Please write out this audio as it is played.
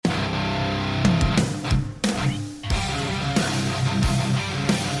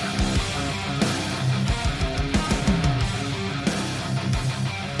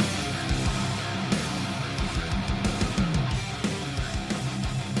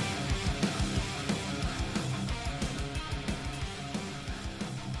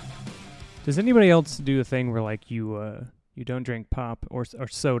Does anybody else do a thing where like you don't drink pop or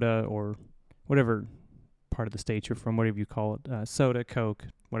soda or whatever part of the state you're from, whatever you call it, soda, Coke,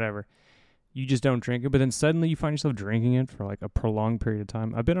 whatever. You just don't drink it, but then suddenly you find yourself drinking it for like a prolonged period of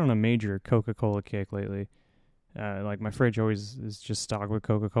time. I've been on a major Coca-Cola kick lately. Like my fridge always is just stocked with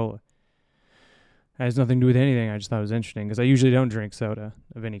Coca-Cola. It has nothing to do with anything. I just thought it was interesting because I usually don't drink soda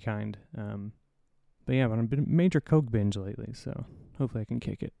of any kind. But yeah, but I've been a major Coke binge lately, so hopefully I can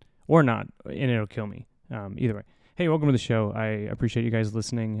kick it. Or not, and it'll kill me. Either way. Hey, welcome to the show. I appreciate you guys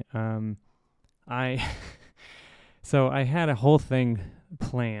listening. So I had a whole thing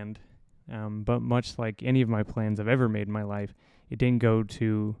planned, but much like any of my plans I've ever made in my life, it didn't go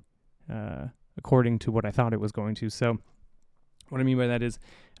to according to what I thought it was going to. So what I mean by that is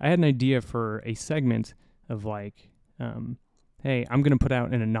I had an idea for a segment of like, hey, I'm going to put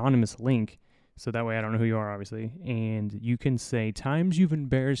out an anonymous link, so that way I don't know who you are, obviously, and you can say times you've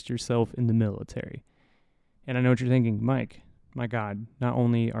embarrassed yourself in the military. And I know what you're thinking, Mike, my God, not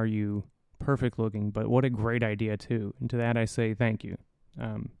only are you perfect looking, but what a great idea too. And to that I say thank you.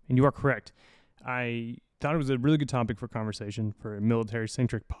 And you are correct. I thought it was a really good topic for conversation for a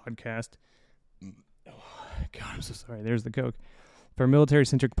military-centric podcast. Oh, God, I'm so sorry. There's the Coke. For a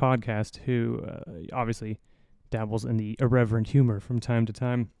military-centric podcast who obviously dabbles in the irreverent humor from time to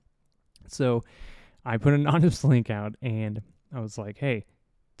time. So I put an anonymous link out, and I was like, hey,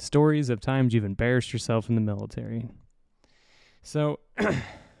 stories of times you've embarrassed yourself in the military. So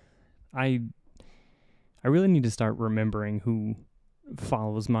I really need to start remembering who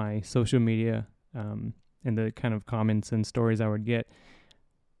follows my social media and the kind of comments and stories I would get.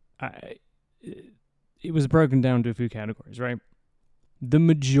 It was broken down to a few categories, right? The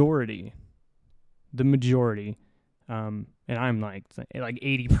majority, and I'm like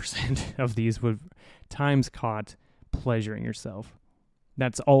 80% of these would times caught pleasuring yourself.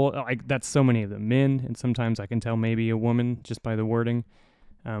 That's all. Like that's so many of them, men, and sometimes I can tell maybe a woman just by the wording.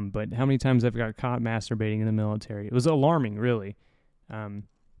 But how many times I've got caught masturbating in the military? It was alarming, really. Yeah,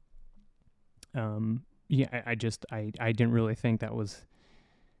 I didn't really think that was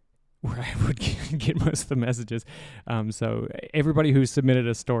where I would get most of the messages. So everybody who submitted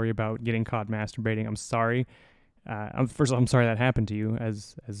a story about getting caught masturbating, I'm sorry. First of all, I'm sorry that happened to you,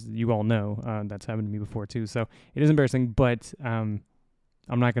 as you all know. That's happened to me before too. So it is embarrassing, but I'm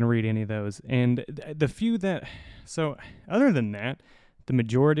not going to read any of those. And the few that, so other than that, the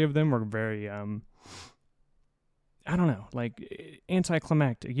majority of them were very, I don't know, like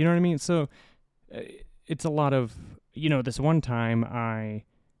anticlimactic. You know what I mean? So it's a lot of, this one time I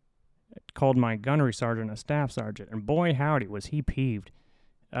called my gunnery sergeant a staff sergeant, and boy, howdy, was he peeved.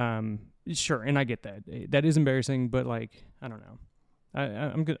 Sure, and I get that. That is embarrassing, but like, I don't know.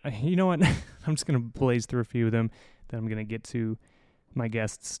 I'm good. You know what? I'm just gonna blaze through a few of them. Then I'm gonna get to my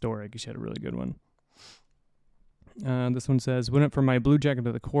guest's story because she had a really good one. This one says, went up for my blue jacket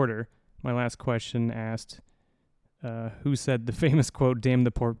of the quarter. My last question asked, who said the famous quote, "Damn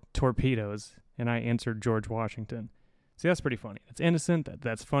the torpedoes," and I answered George Washington. See, that's pretty funny. It's innocent.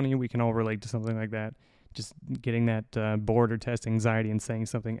 That's funny. We can all relate to something like that. Just getting that bored or test anxiety and saying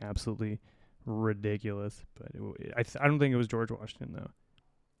something absolutely ridiculous. But I don't think it was George Washington, though.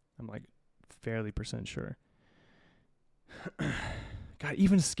 I'm like fairly % sure. God,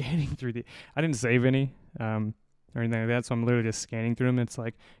 even scanning through I didn't save any or anything like that, so I'm literally just scanning through them. It's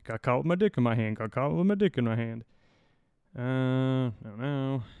like, got caught with my dick in my hand. Got caught with my dick in my hand.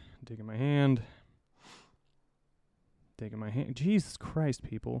 No. Dick in my hand. Dick in my hand. Jesus Christ,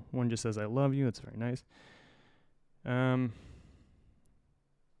 people. One just says, I love you. That's very nice.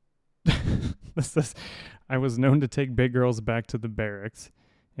 This says, I was known to take big girls back to the barracks,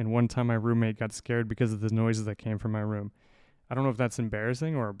 and one time my roommate got scared because of the noises that came from my room. I don't know if that's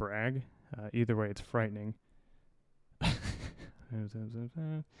embarrassing or a brag. Either way, it's frightening.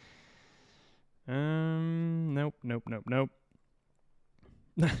 Nope.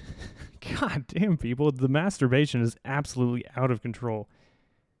 God damn, people. The masturbation is absolutely out of control.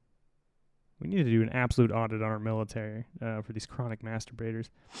 We need to do an absolute audit on our military for these chronic masturbators.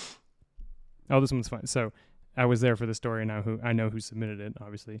 Oh, this one's fine. So I was there for the story, and I know who submitted it,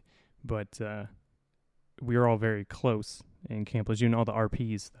 obviously. But we were all very close in Camp Lejeune, all the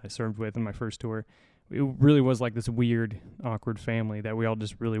RPs that I served with in my first tour. It really was like this weird, awkward family that we all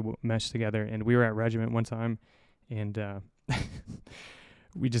just really meshed together. And we were at regiment one time, and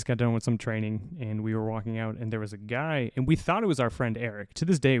we just got done with some training, and we were walking out, and there was a guy, and we thought it was our friend Eric. To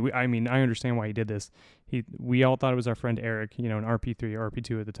this day, I understand why he did this. We all thought it was our friend Eric, an RP3 or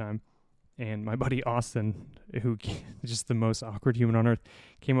RP2 at the time. And my buddy Austin, who is just the most awkward human on earth,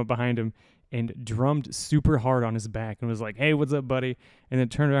 came up behind him, and drummed super hard on his back and was like, "Hey, what's up, buddy?" And then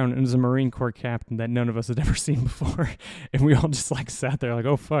turned around and it was a Marine Corps captain that none of us had ever seen before. And we all just like sat there like,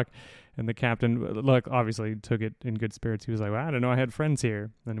 "Oh, fuck." And the captain, look, obviously took it in good spirits. He was like, "Well, I didn't know I had friends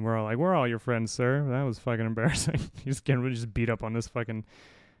here." And we're all like, "We're all your friends, sir." That was fucking embarrassing. He's getting just beat up on this fucking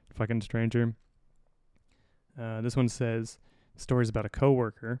stranger. This one says, stories about a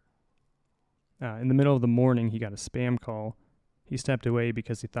coworker. In the middle of the morning, he got a spam call. He stepped away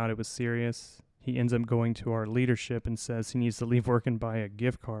because he thought it was serious. He ends up going to our leadership and says he needs to leave work and buy a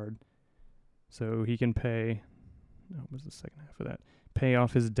gift card so he can pay. What was the second half of that? Pay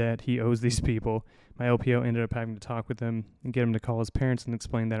off his debt he owes these people. My LPO ended up having to talk with him and get him to call his parents and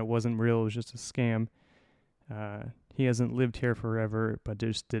explain that it wasn't real. It was just a scam. He hasn't lived here forever, but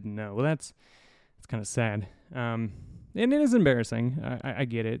just didn't know. Well, it's kind of sad. And it is embarrassing. I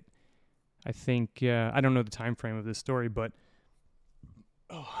get it. I think, I don't know the time frame of this story, but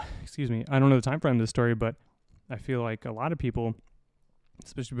I don't know the time frame of this story, but I feel like a lot of people,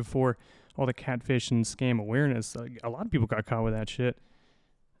 especially before all the catfish and scam awareness, a lot of people got caught with that shit.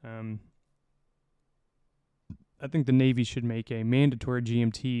 I think the Navy should make a mandatory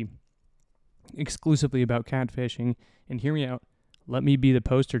GMT exclusively about catfishing, and hear me out, let me be the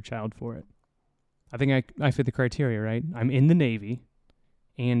poster child for it. I think I fit the criteria, right? I'm in the Navy,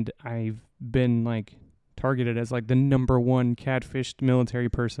 and I've been like targeted as like the number one catfished military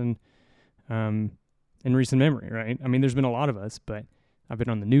person in recent memory, right? I mean, there's been a lot of us, but I've been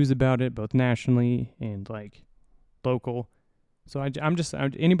on the news about it, both nationally and like local. So I'm just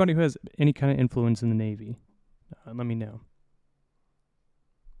anybody who has any kind of influence in the Navy, let me know.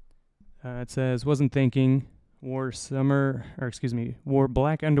 It says, wasn't thinking, wore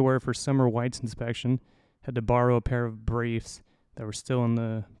black underwear for summer whites inspection, had to borrow a pair of briefs that were still in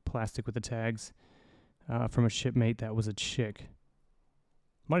the plastic with the tags from a shipmate that was a chick.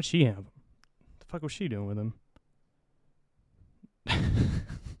 Why did she have them? What the fuck was she doing with them?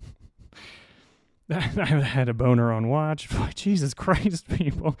 I had a boner on watch. Jesus Christ,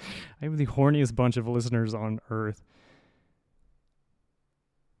 people. I have the horniest bunch of listeners on earth.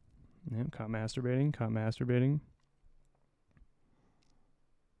 Yeah, caught masturbating.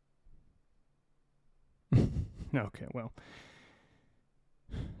 Okay, well.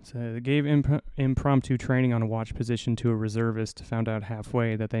 So they gave impromptu training on a watch position to a reservist. Found out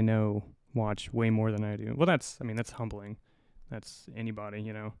halfway that they know watch way more than I do. Well, that's humbling. That's anybody,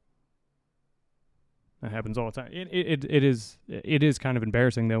 you know. That happens all the time. It is kind of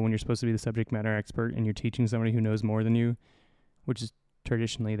embarrassing though when you're supposed to be the subject matter expert and you're teaching somebody who knows more than you, which is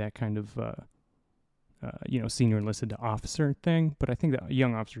traditionally that kind of senior enlisted officer thing. But I think that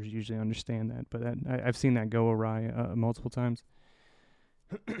young officers usually understand that. But I've seen that go awry multiple times.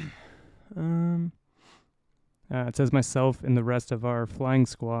 It says myself and the rest of our flying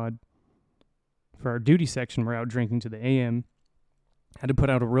squad for our duty section were out drinking to the AM. Had to put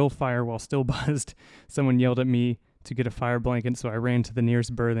out a real fire while still buzzed. Someone yelled at me to get a fire blanket, so I ran to the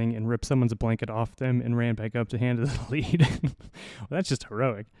nearest berthing and ripped someone's blanket off them and ran back up to hand to the lead. Well, that's just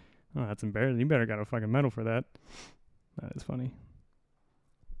heroic. Oh, that's embarrassing. You better got a fucking medal for that. That is funny.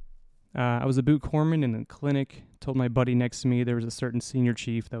 I was a boot corpsman in a clinic. Told my buddy next to me there was a certain senior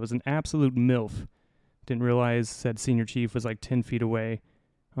chief that was an absolute MILF. Didn't realize said senior chief was like 10 feet away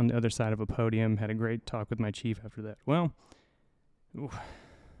on the other side of a podium. Had a great talk with my chief after that. Well,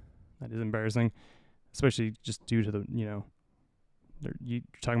 that is embarrassing, especially just due to the, you're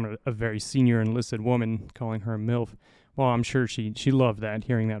talking about a very senior enlisted woman calling her a MILF. Well, I'm sure she loved that,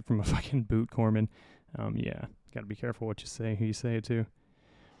 hearing that from a fucking boot corpsman. Yeah, got to be careful what you say, who you say it to.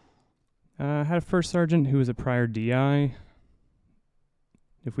 Had a first sergeant who was a prior DI.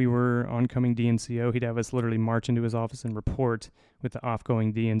 If we were oncoming DNCO, he'd have us literally march into his office and report with the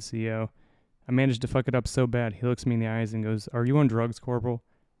offgoing DNCO. I managed to fuck it up so bad. He looks me in the eyes and goes, "Are you on drugs, Corporal?"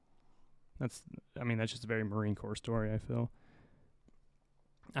 That's just a very Marine Corps story, I feel.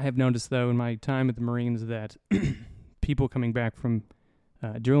 I have noticed, though, in my time at the Marines that people coming back from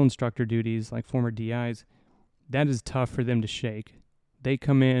drill instructor duties, like former DIs, that is tough for them to shake. They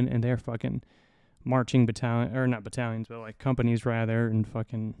come in and they're fucking marching not battalions, but like companies rather, and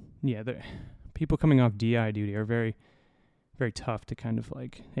fucking, yeah, people coming off DI duty are very, very tough to kind of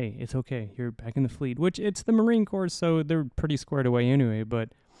like, hey, it's okay, you're back in the fleet, which it's the Marine Corps, so they're pretty squared away anyway, but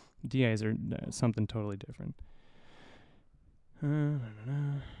DIs are something totally different.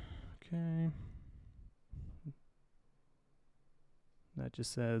 Okay. That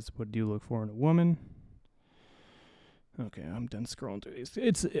just says, what do you look for in a woman? Okay, I'm done scrolling through these.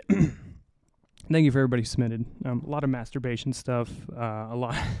 Thank you for everybody who submitted. A lot of masturbation stuff, a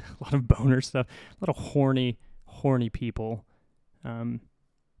lot of boner stuff, a lot of horny people.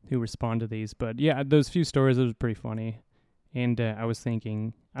 respond to these. But yeah, those few stories, it was pretty funny. And I was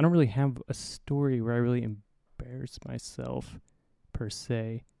thinking, I don't really have a story where I really embarrass myself per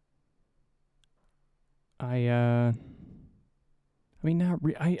se. I mean, not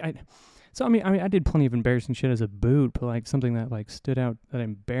re- So I mean, I did plenty of embarrassing shit as a boot, but like something that like stood out that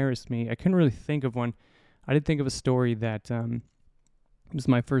embarrassed me, I couldn't really think of one. I did think of a story that it was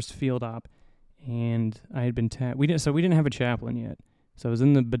my first field op, and I had been we didn't have a chaplain yet, so I was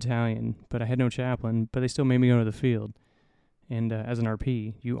in the battalion, but I had no chaplain, but they still made me go to the field. And as an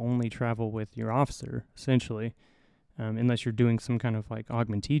RP, you only travel with your officer essentially, unless you're doing some kind of like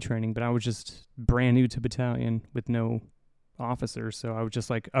augmentee training. But I was just brand new to battalion with no officer, so I was just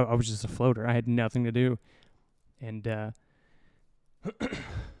like, I was just a floater. I had nothing to do. And I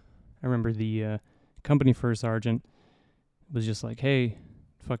remember the company first sergeant was just like, hey,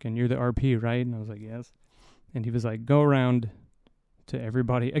 fucking, you're the RP, right? And I was like, yes. And he was like, go around to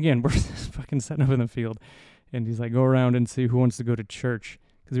everybody. Again, we're fucking setting up in the field. And he's like, go around and see who wants to go to church.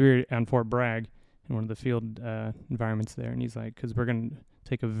 Because we were on Fort Bragg in one of the field environments there. And he's like, because we're going to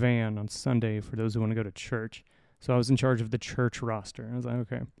take a van on Sunday for those who want to go to church. So I was in charge of the church roster. I was like,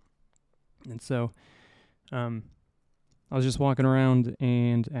 okay. And so I was just walking around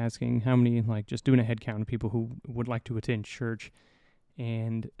and asking how many, like just doing a head count of people who would like to attend church.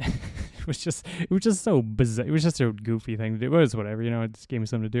 And it was just so bizarre. It was just a goofy thing to do. It was whatever, it just gave me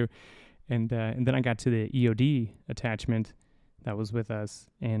something to do. And then I got to the EOD attachment that was with us,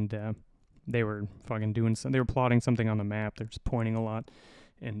 and they were fucking doing they were plotting something on the map. They're just pointing a lot.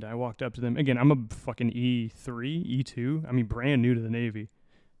 And I walked up to them. Again, I'm a fucking E3, E2. I mean, brand new to the Navy,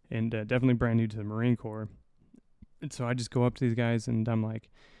 and definitely brand new to the Marine Corps. And so I just go up to these guys, and I'm like,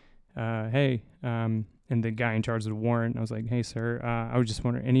 hey, and the guy in charge of the warrant, I was like, hey, sir, I was just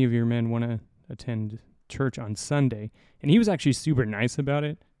wondering, any of your men want to attend church on Sunday? And he was actually super nice about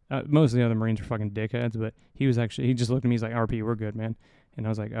it. Most of the other Marines are fucking dickheads, but he just looked at me, he's like, RP, we're good, man. And I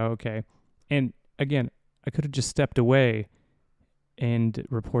was like, oh, okay. And again, I could have just stepped away and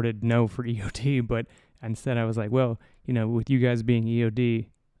reported no for EOD, but instead I was like, well, with you guys being EOD,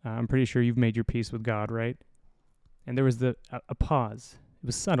 I'm pretty sure you've made your peace with God, right? And there was a pause. It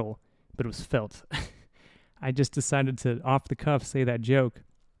was subtle, but it was felt. I just decided to, off the cuff, say that joke,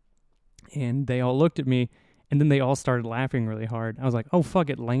 and they all looked at me, and then they all started laughing really hard. I was like, oh, fuck,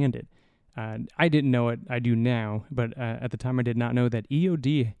 it landed. I didn't know it. I do now, but at the time I did not know that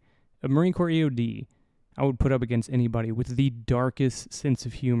EOD, a Marine Corps EOD, I would put up against anybody with the darkest sense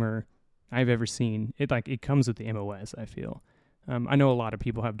of humor I've ever seen. It comes with the MOS, I feel. I know a lot of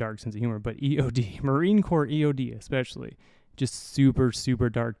people have dark sense of humor, but EOD, Marine Corps EOD especially, just super, super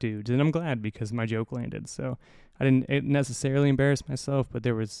dark dudes. And I'm glad because my joke landed. So I didn't necessarily embarrass myself, but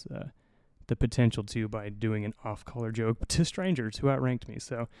there was the potential to by doing an off-color joke to strangers who outranked me.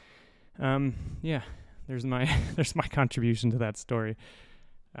 So, yeah, there's my contribution to that story.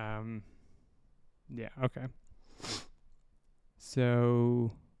 Yeah, okay.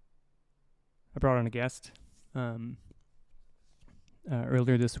 So I brought on a guest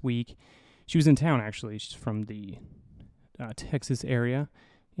earlier this week. She was in town, actually. She's from the Texas area,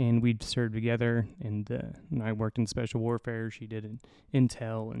 and we'd served together, and I worked in special warfare. She did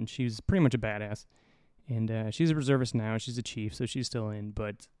intel, and she's pretty much a badass. And she's a reservist now. She's a chief, so she's still in,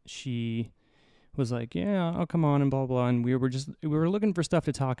 but she was like, yeah, I'll come on and blah, blah. And we were looking for stuff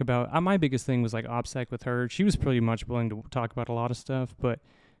to talk about. My biggest thing was like OPSEC with her. She was pretty much willing to talk about a lot of stuff, but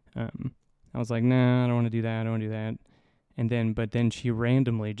I was like, nah, I don't want to do that. But then she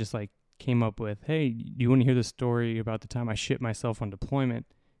randomly just like came up with, hey, do you want to hear the story about the time I shit myself on deployment?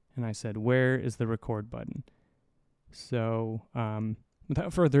 And I said, where is the record button? So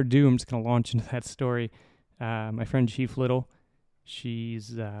without further ado, I'm just going to launch into that story. My friend Chief Little,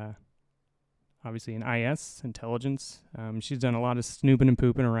 she's obviously in IS, intelligence. She's done a lot of snooping and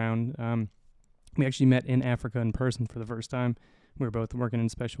pooping around. We actually met in Africa in person for the first time. We were both working in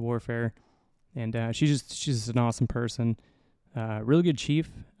special warfare. And she's just an awesome person. Really good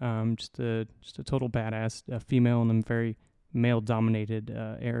chief. Just a total badass, female in a very male-dominated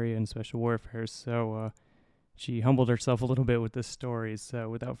area in special warfare. So she humbled herself a little bit with this story. So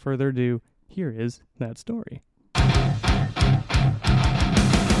without further ado, here is that story.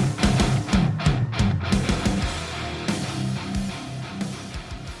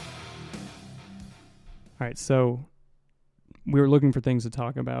 All right, so we were looking for things to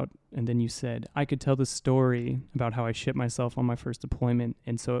talk about, and then you said, I could tell the story about how I shit myself on my first deployment,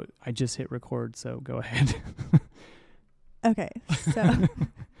 and so I just hit record, so go ahead. Okay, so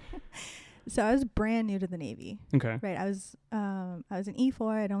so I was brand new to the Navy. Okay. Right, I was an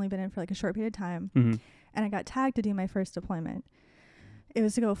E4. I'd only been in for like a short period of time, mm-hmm. and I got tagged to do my first deployment. it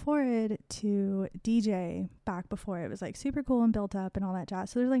was to go forward to DJ back before it was like super cool and built up and all that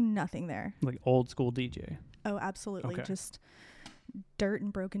jazz. So there's like nothing there. Like old school DJ. Oh, absolutely. Okay. Just dirt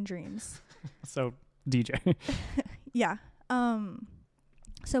and broken dreams. So DJ. Yeah.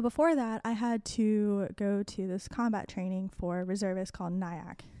 So before that, I had to go to this combat training for reservists called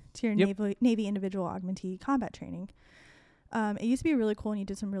NIAC. It's your Navy Individual Augmentee Combat Training. It used to be really cool and you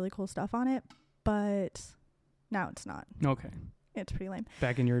did some really cool stuff on it, but now it's not. Okay. It's pretty lame.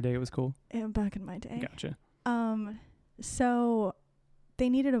 Back in your day, it was cool. Back in my day. Gotcha. So they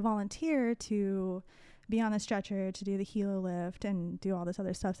needed a volunteer to be on the stretcher, to do the helo lift and do all this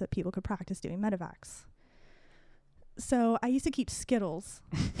other stuff so that people could practice doing medevacs. So I used to keep Skittles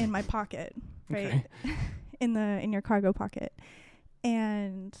in my pocket, right? Okay. in your cargo pocket.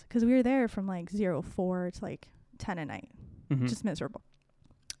 And because we were there from like 04 to like 10 at night, just miserable.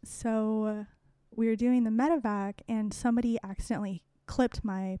 So we were doing the medevac and somebody accidentally clipped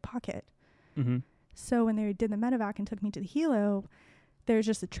my pocket. Mm-hmm. So when they did the medevac and took me to the helo, there's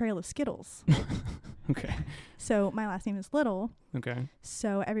just a trail of Skittles. Okay. So my last name is Little. Okay.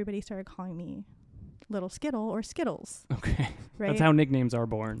 So everybody started calling me Little Skittle or Skittles. Okay. Right? That's how nicknames are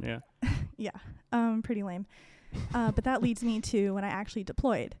born. Yeah. Yeah. Pretty lame. But that leads me to when I actually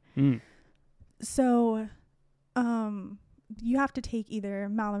deployed. Mm. So you have to take either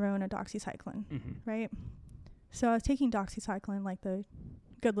Malarone or doxycycline, right? So I was taking doxycycline like the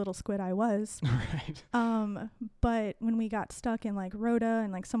good little squid I was. Right. But when we got stuck in like Rhoda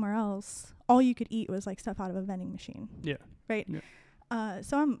and like somewhere else, all you could eat was like stuff out of a vending machine. Yeah. Right? Yeah.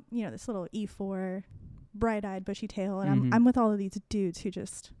 So I'm, this little E4, bright-eyed, bushy-tail, and I'm with all of these dudes who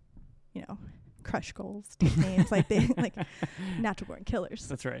just, crush goals, take names, like they like natural-born killers.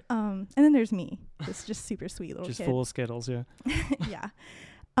 That's right. And then there's me, this just super sweet little just kid. full of Skittles, yeah. Yeah.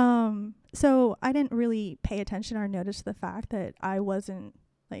 So I didn't really pay attention or notice the fact that I wasn't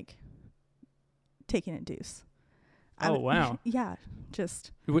like taking a deuce. Oh, wow. Yeah.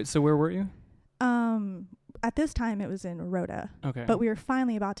 Just. So where were you? At this time it was in Rhoda. Okay. But we were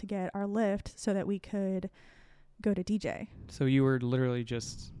finally about to get our lift so that we could go to DJ. So you were literally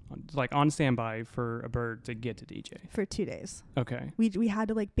just like on standby for a bird to get to DJ for 2 days. Okay. We had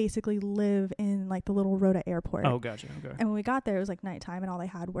to like basically live in like the little Rhoda airport. Oh, gotcha. Okay. And when we got there, it was like nighttime, and all they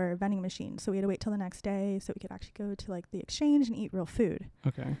had were vending machines. So we had to wait till the next day so we could actually go to like the exchange and eat real food.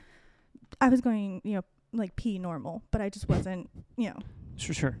 Okay. I was going, like pee normal, but I just wasn't,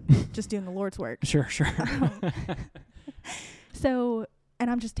 Sure. just doing the Lord's work. Sure. So,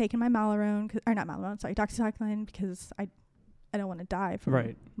 and I'm just taking my doxycycline, because I don't want to die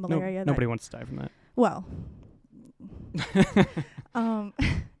from malaria. Nobody wants to die from that. Well,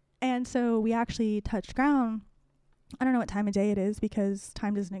 and so we actually touched ground. I don't know what time of day it is because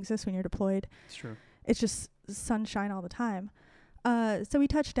time doesn't exist when you're deployed. It's true. It's just sunshine all the time. So we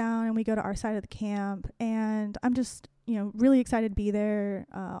touch down and we go to our side of the camp, and I'm just, really excited to be there.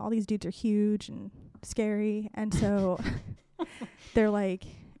 All these dudes are huge and scary. And so they're like,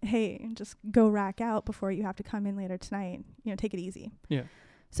 hey, just go rack out before you have to come in later tonight. Take it easy. Yeah.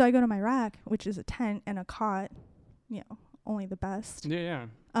 So I go to my rack, which is a tent and a cot, only the best. Yeah.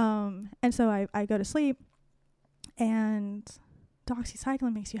 And so I go to sleep, and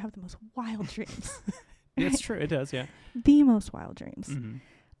doxycycline makes you have the most wild dreams. It's true. It does. Yeah. The most wild dreams.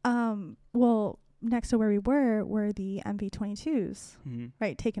 Mm-hmm. Well, next to where we were the MV-22s, mm-hmm.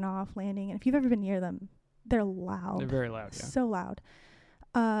 right? Taking off, landing. And if you've ever been near them, they're loud. They're very loud. Yeah. So loud.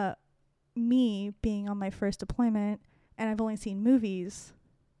 Me being on my first deployment, and I've only seen movies,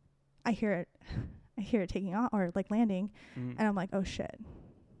 I hear it taking off or like landing, and I'm like, oh shit.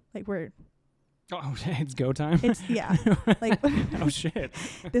 Like it's go time. It's like oh shit.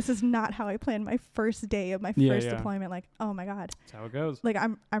 This is not how I planned my first day of my first deployment. Like, oh my god. That's how it goes. Like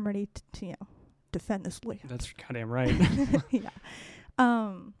I'm ready to defend this land. That's goddamn right. Yeah.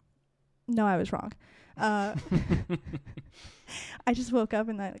 No, I was wrong. I just woke up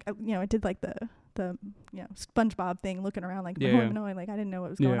and I did like the SpongeBob thing, looking around like annoyed, like I didn't know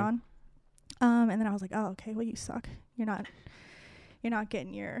what was going on. And then I was like, oh, okay, well, you suck. You're not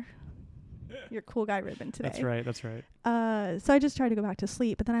getting your cool guy ribbon today. That's right. So I just tried to go back to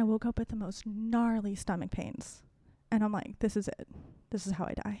sleep, but then I woke up with the most gnarly stomach pains, and I'm like, this is it. This is how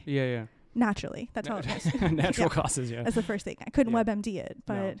I die. Yeah. Naturally. That's how it is. Natural causes, yeah. That's the first thing. I couldn't WebMD it,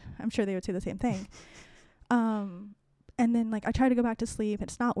 but I'm sure they would say the same thing. And then I try to go back to sleep.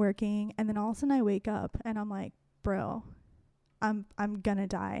 It's not working. And then all of a sudden I wake up and I'm like, bro, I'm gonna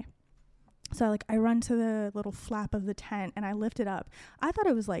die. So I run to the little flap of the tent and I lift it up. I thought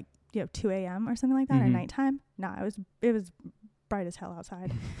it was 2 a.m. or something like that, or nighttime. No, it was bright as hell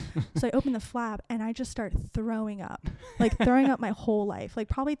outside. So I open the flap and I just start throwing up, like throwing up my whole life, like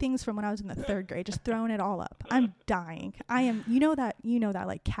probably things from when I was in the 3rd grade, just throwing it all up. I'm dying. I am, you know that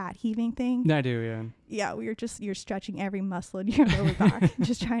like cat heaving thing? I do, yeah. Yeah, you're stretching every muscle in your lower back,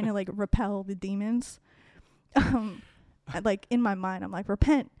 just trying to like repel the demons. Like in my mind, I'm like,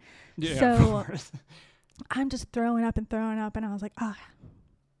 repent. Yeah, so I'm just throwing up, and I was like,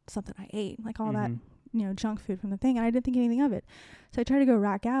 something I ate, like all that, junk food from the thing, and I didn't think anything of it. So I try to go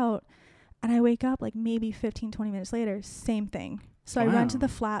rack out, and I wake up like maybe 15, 20 minutes later, same thing. So I run to the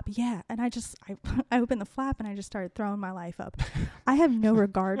flap, and I open the flap, and I just started throwing my life up. I have no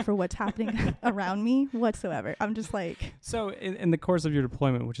regard for what's happening around me whatsoever. I'm just like... So in the course of your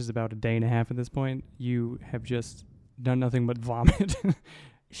deployment, which is about a day and a half at this point, you have just done nothing but vomit.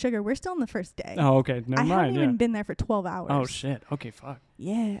 Sugar, we're still on the first day. Oh, okay. Never mind. I haven't even been there for 12 hours. Oh, shit. Okay, fuck.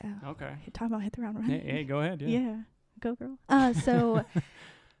 Yeah. Okay. Talk about hit the ground running. Hey, go ahead. Yeah. Go, girl. So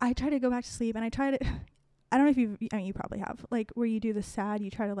I try to go back to sleep, and I try to... I don't know if you probably have, like, where you do the sad, you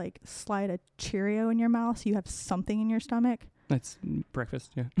try to, like, slide a Cheerio in your mouth so you have something in your stomach. That's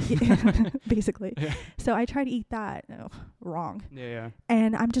breakfast, yeah. Basically. Yeah. So I try to eat that. No, wrong. Yeah.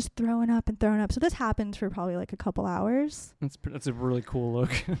 And I'm just throwing up. So this happens for probably, like, a couple hours. That's a really cool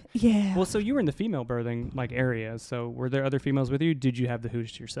look. Yeah. Well, so you were in the female birthing, like, area. So were there other females with you? Did you have the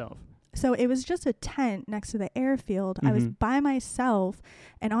hoosh to yourself? So it was just a tent next to the airfield. I was by myself,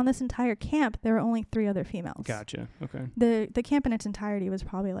 and on this entire camp, there were only 3 other females. Gotcha. Okay. The camp in its entirety was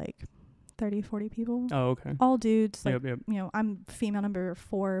probably like 30, 40 people. Oh, okay. All dudes. Like, yep. I'm female number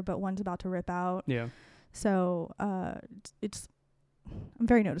 4, but one's about to rip out. Yeah. So I'm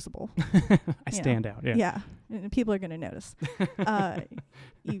very noticeable. I stand out. Yeah. Yeah. And people are going to notice.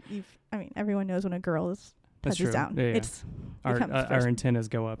 Everyone knows when a girl is touches down. Yeah. It's our antennas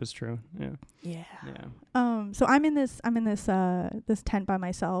go up. It's true. Yeah. Yeah. So I'm in this this tent by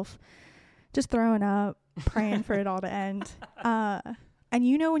myself, just throwing up, praying for it all to end. And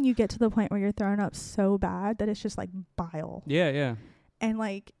when you get to the point where you're throwing up so bad that it's just like bile. Yeah. And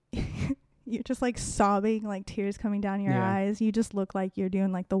like you're just like sobbing, like tears coming down your eyes. You just look like you're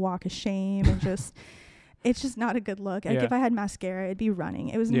doing like the walk of shame, and just it's just not a good look. Like if I had mascara, it'd be running.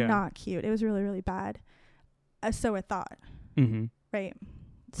 It was not cute. It was really, really bad. So I thought. Right.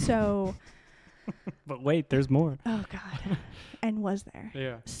 So. But wait, there's more. Oh, God. And was there.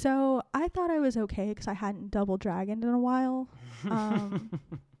 Yeah. So I thought I was okay because I hadn't double dragoned in a while.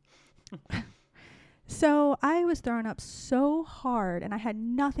 So I was throwing up so hard, and I had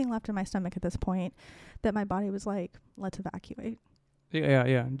nothing left in my stomach at this point, that my body was like, let's evacuate.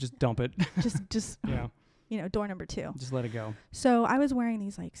 Yeah. Just dump it. Just yeah. Door number 2. Just let it go. So I was wearing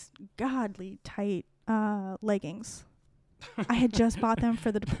these like godly tight leggings. I had just bought them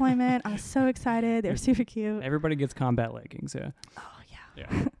for the deployment. I was so excited. They were super cute. Everybody gets combat leggings, yeah. Oh,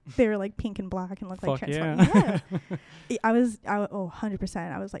 yeah. They were like pink and black and looked like Transformers. Yeah. I was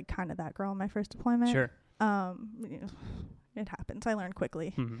 100%. I was like kind of that girl in my first deployment. Sure. It happens. I learned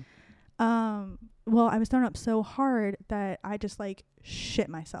quickly. Well, I was throwing up so hard that I just like shit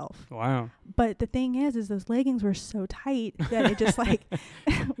myself. Wow. But the thing is those leggings were so tight that it just like,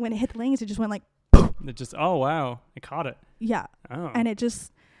 when it hit the leggings, it just went like, it just, oh, wow. I caught it. Yeah. Oh. And it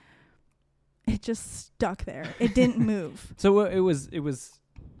just stuck there. It didn't move. So it was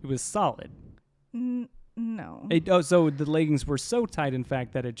solid. No. So the leggings were so tight, in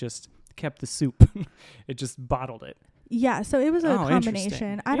fact, that it just kept the soup. It just bottled it. Yeah. So it was a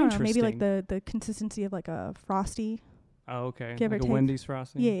combination. I don't know. Maybe like the consistency of like a Frosty. Oh, okay. Give like or a take. Wendy's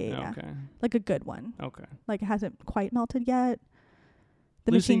Frosty? Yeah. Okay. Like a good one. Okay. Like it hasn't quite melted yet.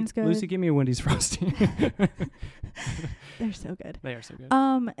 The Lucy, machine's good. Lucy, give me a Wendy's Frosty. They're so good. They are so good.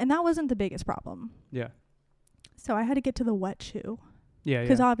 And that wasn't the biggest problem. Yeah. So I had to get to the wet chew. Yeah.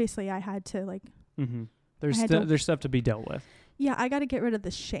 Because obviously I had to like. There's stuff to be dealt with. Yeah, I got to get rid of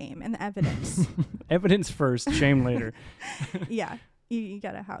the shame and the evidence. Evidence first, shame later. Yeah, you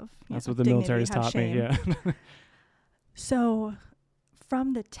got to have. That's what the military's taught shame. me. Yeah. So,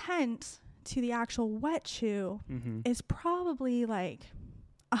 from the tent to the actual wet chew is probably like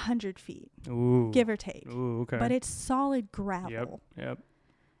 100 feet, give or take. Ooh, okay. But it's solid gravel. Yep.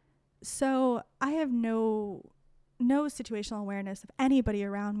 So I have no situational awareness of anybody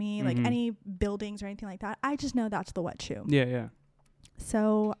around me, like any buildings or anything like that. I just know that's the wet chew. Yeah.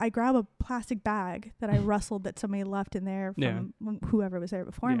 So I grab a plastic bag that I rustled that somebody left in there from whoever was there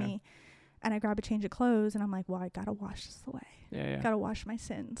before me. And I grab a change of clothes, and I'm like, well, I got to wash this away. Yeah. Got to wash my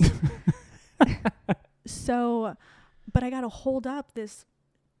sins. So, but I got to hold up this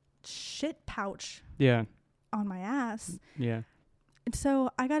shit pouch on my ass. Yeah. And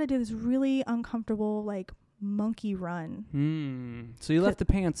so I got to do this really uncomfortable, like, monkey run. So you left the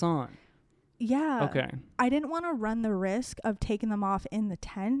pants on. Yeah. Okay. I didn't want to run the risk of taking them off in the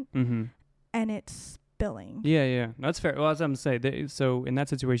tent and it spilling. Yeah. That's fair. Well, as I'm saying, so in that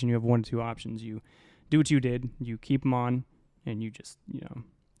situation, you have one or two options. You do what you did. You keep them on and you just,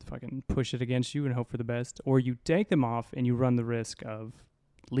 fucking push it against you and hope for the best. Or you take them off and you run the risk of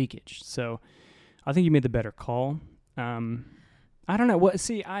leakage. So I think you made the better call. I don't know.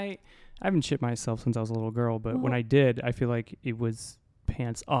 I haven't shit myself since I was a little girl, but when I did, I feel like it was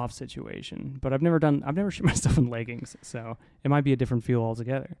pants off situation. But I've never shit myself in leggings, so it might be a different feel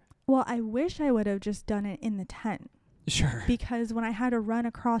altogether. Well, I wish I would have just done it in the tent. Sure. Because when I had to run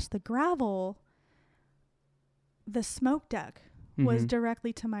across the gravel, the smoke deck was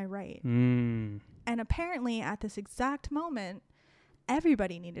directly to my right. And apparently at this exact moment,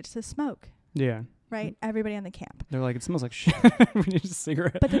 everybody needed to smoke. Yeah. Right? Everybody on the camp. They're like, it smells like shit. We need a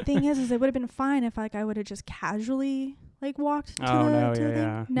cigarette. But the thing is it would have been fine if I would have just casually walked to the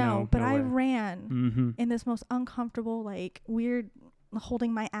thing. No, but I ran in this most uncomfortable, weird,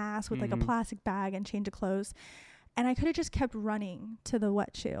 holding my ass with a plastic bag and change of clothes. And I could have just kept running to the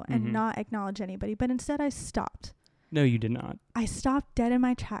wet shoe and not acknowledge anybody. But instead I stopped. No, you did not. I stopped dead in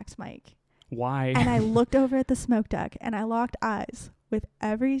my tracks, Mike. Why? And I looked over at the smoke deck and I locked eyes with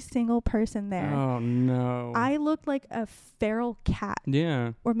every single person there. Oh, no. I looked like a feral cat.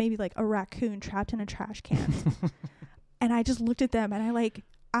 Yeah. Or maybe a raccoon trapped in a trash can. And I just looked at them and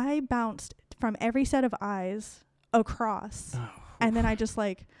I bounced from every set of eyes across. Oh. And then I just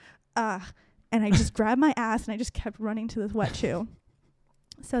and I just grabbed my ass and I just kept running to this wet shoe.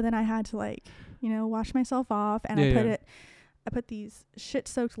 So then I had to wash myself off and I put these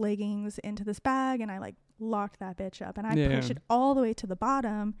shit-soaked leggings into this bag and I locked that bitch up and I pushed it all the way to the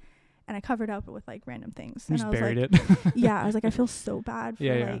bottom and I covered up with random things. You and just I was buried it. Yeah, I was I feel so bad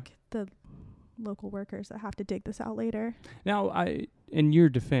for the local workers that have to dig this out later. Now, in your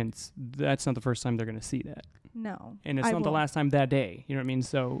defense, that's not the first time they're going to see that. No. And it's not the last time that day. You know what I mean?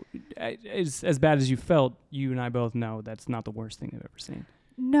 So as bad as you felt, you and I both know that's not the worst thing they've ever seen.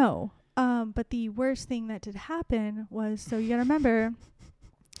 No. But the worst thing that did happen was, so you got to remember,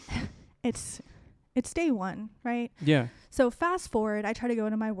 it's day one, right? Yeah. So fast forward, I try to go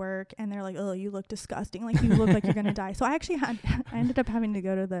into my work and they're like, oh, you look disgusting. You look like you're going to die. So I ended up having to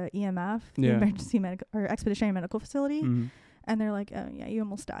go to the EMF, the emergency medical or expeditionary medical facility. And they're like, oh yeah, you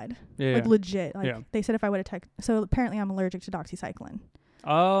almost died. Legit. They said if I would have so apparently I'm allergic to doxycycline.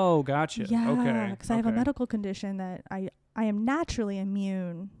 Oh, gotcha. Yeah. Okay. Because I have a medical condition that I am naturally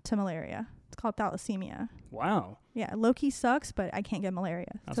immune to malaria. It's called thalassemia. Wow. Yeah. Low-key sucks, but I can't get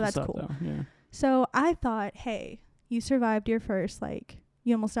malaria. So that's cool. Yeah. So I thought, hey, you survived your first,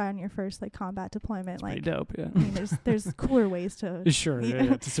 you almost died on your first, combat deployment. Pretty dope, yeah. I mean, there's cooler ways to... Sure,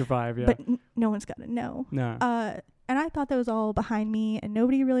 to survive, yeah. But no one's got to know. No. And I thought that was all behind me and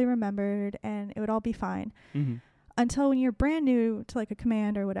nobody really remembered and it would all be fine. Until when you're brand new to, a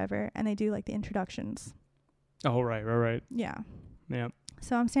command or whatever, and they do, the introductions. Oh, right. Yeah. Yeah.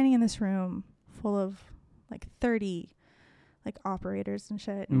 So I'm standing in this room full of, 30, operators and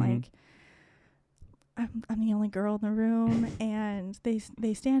shit. And, I'm the only girl in the room and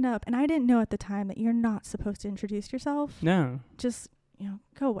they stand up and I didn't know at the time that you're not supposed to introduce yourself. No. Just,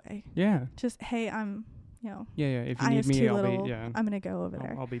 go away. Yeah. Just, hey, I'm, Yeah. If you need me, I'm going to go over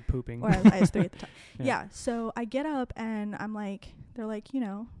there. I'll be pooping. Or IS-3 at the time. Yeah. So I get up and I'm they're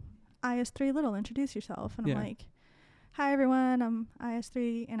IS-3 little, introduce yourself. And I'm like, hi everyone, I'm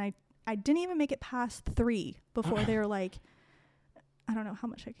IS-3. And I didn't even make it past 3 before they were like, I don't know how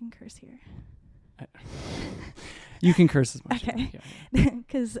much I can curse here. You can curse as much. Okay.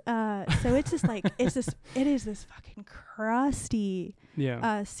 Because so it's just it is this fucking crusty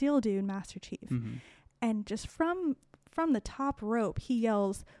SEAL dude, Master Chief. And just from the top rope, he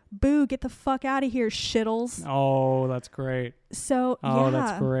yells, "Boo, get the fuck out of here, shittles." Oh, that's great. So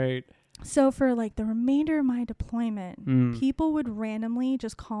that's great. So for the remainder of my deployment, people would randomly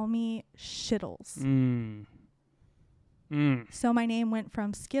just call me Shittles. So my name went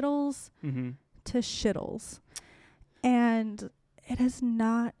from Skittles to Shittles. And it has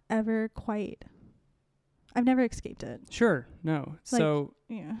not ever quite... I've never escaped it. Sure. No. So,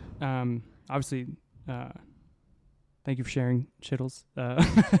 yeah. Obviously, thank you for sharing, Shittles. That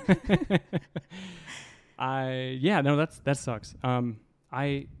sucks.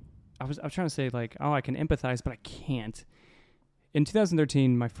 I was trying to say I can empathize, but I can't. In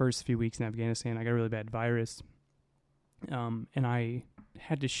 2013, my first few weeks in Afghanistan, I got a really bad virus. And I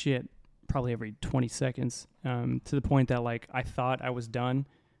had to shit probably every 20 seconds, to the point that I thought I was done,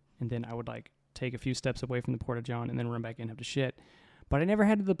 and then I would take a few steps away from the Porta-John and then run back in and have to shit. But I never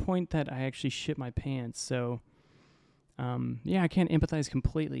had to the point that I actually shit my pants. So, yeah, I can't empathize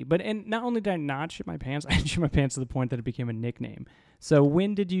completely. And not only did I not shit my pants, I shit my pants to the point that it became a nickname. So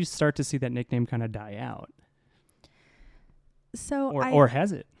when did you start to see that nickname kind of die out? So or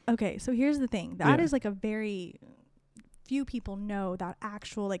has it? Okay, so here's the thing. That is like a very few people know that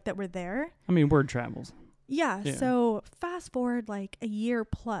actual, like, that we're there. I mean, word travels. Yeah. So fast forward like a year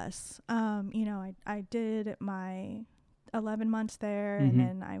plus, you know, I did my 11 months there, and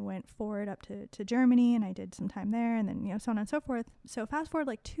then I went forward up to Germany, and I did some time there, and then, you know, so on and so forth. So fast forward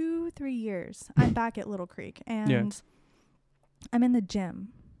like 2-3 years, I'm back at Little Creek, and I'm in the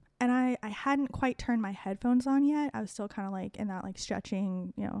gym, and I hadn't quite turned my headphones on yet. I was still kind of like in that like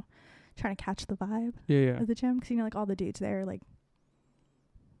stretching, you know, trying to catch the vibe of the gym, because, you know, like all the dudes there, like,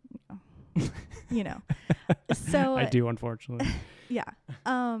 you know. So I do, unfortunately. Yeah.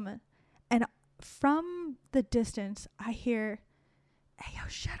 And from the distance, I hear, "Hey, yo,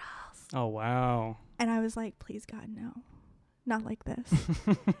 shittles." Oh, wow. And I was like, please, God, no. Not like this.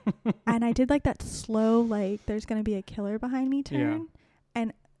 And I did like that slow, like, there's going to be a killer behind me turn. Yeah.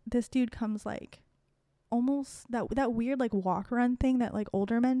 And this dude comes like almost that weird like walk run thing that like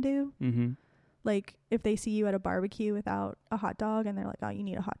older men do. Mm-hmm. Like if they see you at a barbecue without a hot dog and they're like, "Oh, you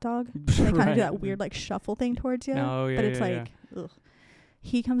need a hot dog." They kind of do that weird like shuffle thing towards you. Oh, yeah, but it's like, ugh.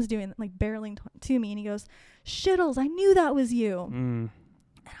 He comes doing like barreling to me, and he goes, "Shittles, I knew that was you." And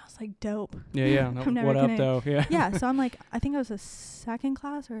I was like, dope. Yeah. I'm never What gonna, up, though? Yeah. Yeah. So I'm like, I think I was a second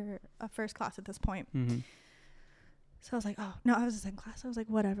class or a first class at this point. So I was like, oh no, I was a second class. I was like,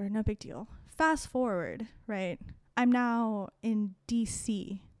 whatever, no big deal. Fast forward, right? I'm now in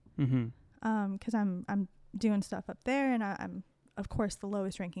DC. Because I'm doing stuff up there, and I'm of course the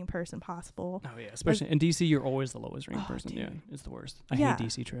lowest ranking person possible. Oh yeah, especially in DC, you're always the lowest ranked person. Dude. Yeah, it's the worst. I hate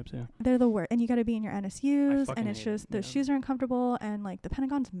DC trips. Yeah, they're the worst, and you got to be in your NSUs, and it's just the it, shoes are uncomfortable, and like the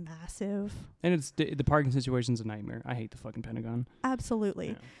Pentagon's massive, and it's the parking situation's a nightmare. I hate the fucking Pentagon.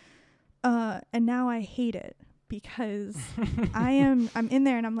 Absolutely. And now I hate it because I'm in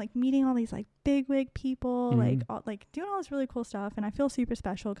there, and I'm like meeting all these like big wig people, like doing all this really cool stuff, and I feel super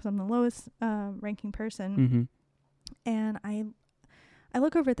special because I'm the lowest ranking person. And I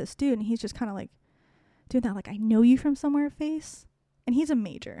look over at this dude, and he's just kind of like doing that like, "I know you from somewhere" face, and he's a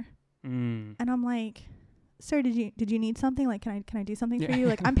major. And I'm like, "Sir, did you need something? Like, can I do something for you?"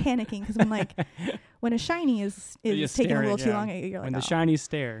 Like, I'm panicking because I'm like, when a shiny is taking a little too long, you're like, when the shiny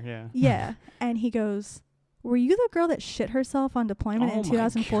stare, yeah. And he goes, "Were you the girl that shit herself on deployment in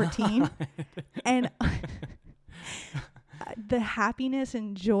 2014?" And the happiness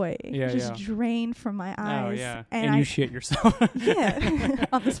and joy just drained from my eyes. Oh yeah, and you shit yourself. Yeah,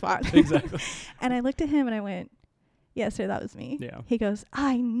 on the spot. Exactly. And I looked at him and I went, "Yes, sir, that was me." Yeah. He goes,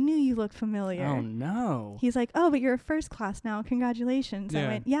 "I knew you looked familiar." Oh no. He's like, "Oh, but you're a first class now. Congratulations." I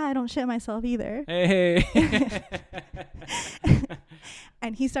went, "Yeah, I don't shit myself either." Hey.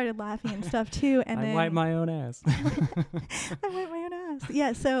 And he started laughing and stuff too. And I wipe my own ass. I wipe my own ass.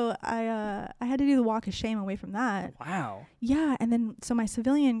 Yeah. So I had to do the walk of shame away from that. Wow. Yeah. And then so my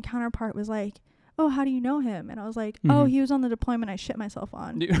civilian counterpart was like, "Oh, how do you know him?" And I was like, "Oh, he was on the deployment I shit myself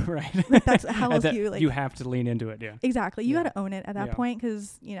on." Right. Like, that's how else you like. You have to lean into it. Yeah. Exactly. You got to own it at that point,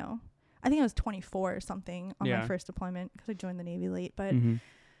 because, you know, I think I was 24 or something on my first deployment because I joined the Navy late. But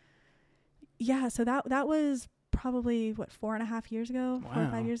yeah, so that was probably 4.5 years ago, 4 or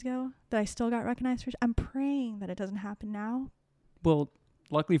 5 years ago, that I still got recognized for. I'm praying that it doesn't happen now. Well,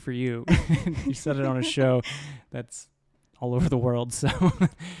 luckily for you, you said it on a show that's all over the world, so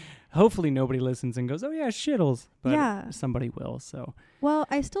hopefully nobody listens and goes, "Oh yeah, shittles," but somebody will. So well,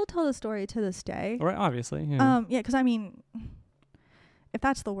 I still tell the story to this day. Right, obviously. Yeah, because I mean, if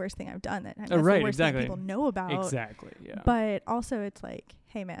that's the worst thing I've done, then that's the worst thing people know about. Exactly. Yeah. But also, it's like,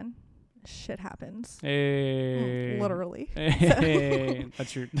 hey man, shit happens. Hey. Literally. Hey.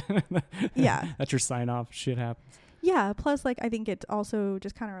 That's your that's your sign off. Shit happens. Yeah. Plus, like, I think it also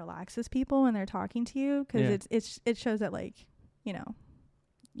just kind of relaxes people when they're talking to you, because it shows that, like, you know,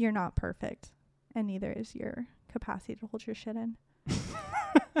 you're not perfect, and neither is your capacity to hold your shit in.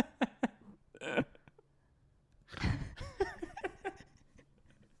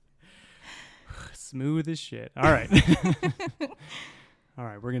 Smooth as shit. All right. All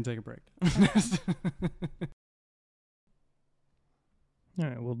right, we're going to take a break. All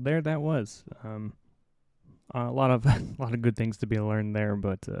right, well, there that was. A lot of good things to be learned there,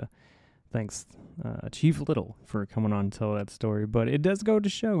 but thanks, Chief Little, for coming on and tell that story. But it does go to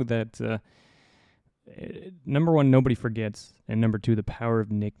show that, number one, nobody forgets, and number two, the power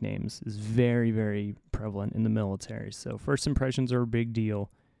of nicknames is very, very prevalent in the military. So first impressions are a big deal.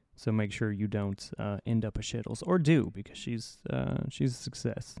 So make sure you don't end up a shittles, or do, because she's a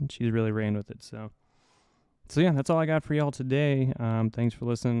success and she's really ran with it. So yeah, that's all I got for y'all today. Thanks for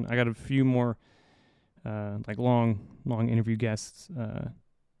listening. I got a few more like long interview guests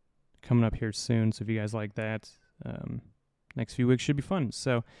coming up here soon. So if you guys like that, next few weeks should be fun.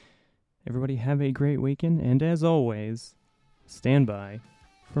 So everybody have a great weekend, and as always, stand by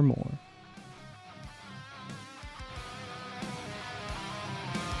for more.